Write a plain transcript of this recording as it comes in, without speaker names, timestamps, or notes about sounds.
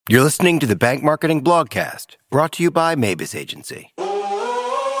You're listening to the Bank Marketing Blogcast, brought to you by Mabus Agency.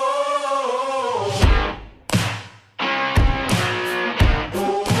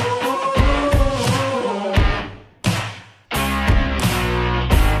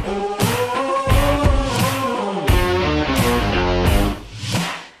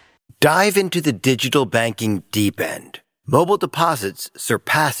 Dive into the digital banking deep end. Mobile deposits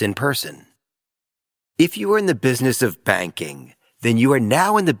surpass in person. If you are in the business of banking, then you are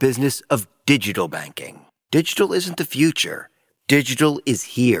now in the business of digital banking. Digital isn't the future. Digital is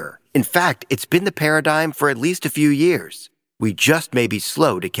here. In fact, it's been the paradigm for at least a few years. We just may be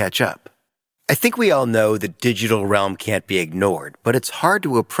slow to catch up. I think we all know the digital realm can't be ignored, but it's hard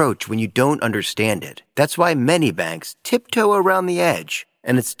to approach when you don't understand it. That's why many banks tiptoe around the edge,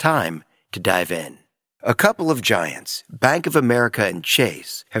 and it's time to dive in. A couple of giants, Bank of America and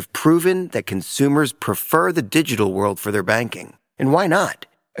Chase, have proven that consumers prefer the digital world for their banking. And why not?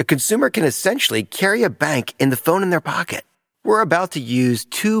 A consumer can essentially carry a bank in the phone in their pocket. We're about to use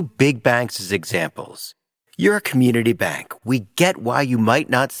two big banks as examples. You're a community bank. We get why you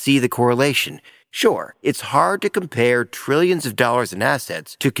might not see the correlation. Sure, it's hard to compare trillions of dollars in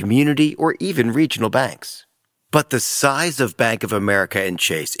assets to community or even regional banks. But the size of Bank of America and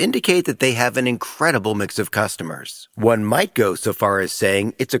Chase indicate that they have an incredible mix of customers. One might go so far as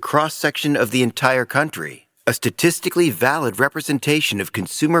saying it's a cross-section of the entire country. A statistically valid representation of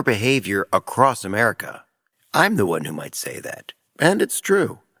consumer behavior across America. I'm the one who might say that, and it's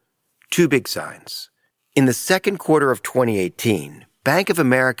true. Two big signs. In the second quarter of 2018, Bank of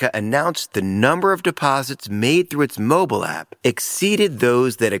America announced the number of deposits made through its mobile app exceeded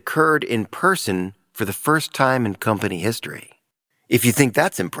those that occurred in person for the first time in company history. If you think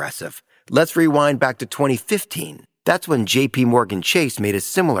that's impressive, let's rewind back to 2015. That's when JP Morgan Chase made a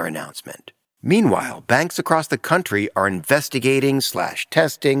similar announcement. Meanwhile, banks across the country are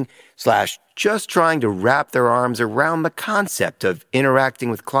investigating/testing/ just trying to wrap their arms around the concept of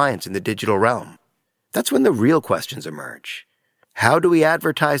interacting with clients in the digital realm. That's when the real questions emerge. How do we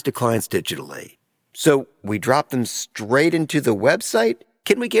advertise to clients digitally? So we drop them straight into the website?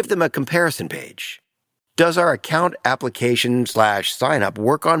 Can we give them a comparison page? Does our account application/sign-up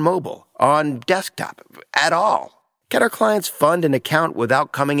work on mobile, on desktop, at all? Can our clients fund an account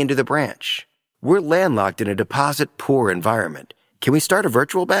without coming into the branch? We're landlocked in a deposit-poor environment. Can we start a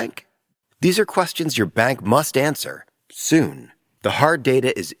virtual bank? These are questions your bank must answer soon. The hard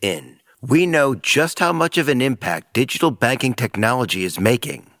data is in. We know just how much of an impact digital banking technology is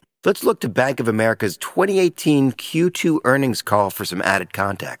making. Let's look to Bank of America's 2018 Q2 earnings call for some added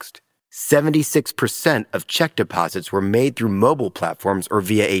context. 76% of check deposits were made through mobile platforms or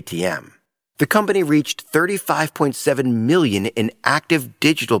via ATM. The company reached 35.7 million in active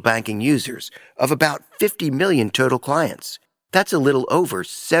digital banking users of about 50 million total clients. That's a little over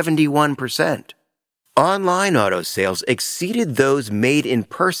 71%. Online auto sales exceeded those made in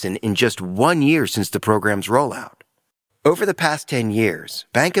person in just 1 year since the program's rollout. Over the past 10 years,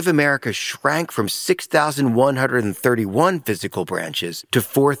 Bank of America shrank from 6,131 physical branches to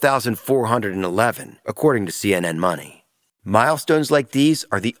 4,411, according to CNN Money. Milestones like these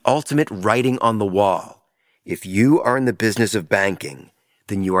are the ultimate writing on the wall. If you are in the business of banking,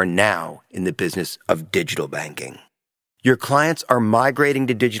 then you are now in the business of digital banking. Your clients are migrating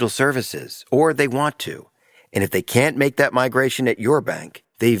to digital services, or they want to. And if they can't make that migration at your bank,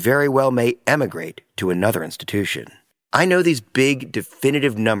 they very well may emigrate to another institution. I know these big,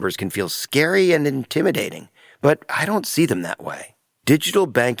 definitive numbers can feel scary and intimidating, but I don't see them that way. Digital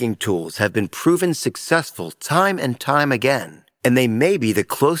banking tools have been proven successful time and time again, and they may be the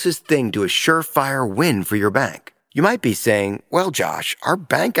closest thing to a surefire win for your bank. You might be saying, well, Josh, our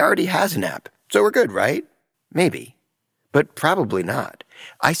bank already has an app, so we're good, right? Maybe, but probably not.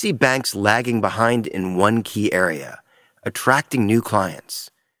 I see banks lagging behind in one key area, attracting new clients.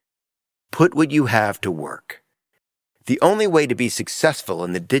 Put what you have to work. The only way to be successful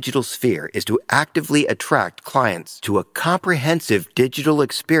in the digital sphere is to actively attract clients to a comprehensive digital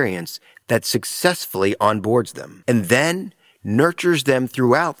experience that successfully onboards them and then nurtures them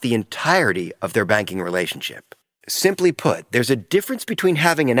throughout the entirety of their banking relationship. Simply put, there's a difference between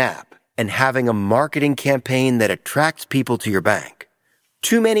having an app and having a marketing campaign that attracts people to your bank.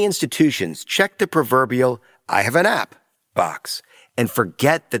 Too many institutions check the proverbial "I have an app" box and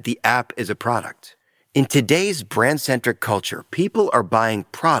forget that the app is a product. In today's brand-centric culture, people are buying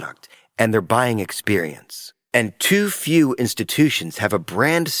product and they're buying experience. And too few institutions have a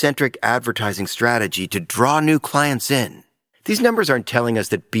brand-centric advertising strategy to draw new clients in. These numbers aren't telling us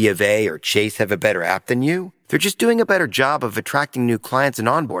that B of A or Chase have a better app than you. They're just doing a better job of attracting new clients and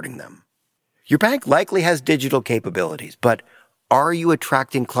onboarding them. Your bank likely has digital capabilities, but Are you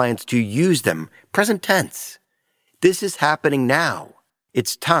attracting clients to use them? Present tense. This is happening now.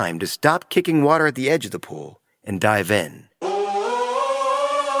 It's time to stop kicking water at the edge of the pool and dive in.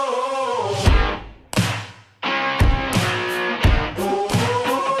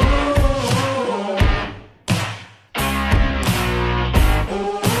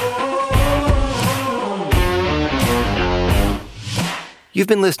 You've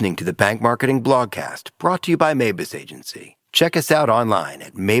been listening to the Bank Marketing Blogcast, brought to you by Mabus Agency. Check us out online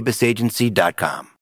at mabusagency.com.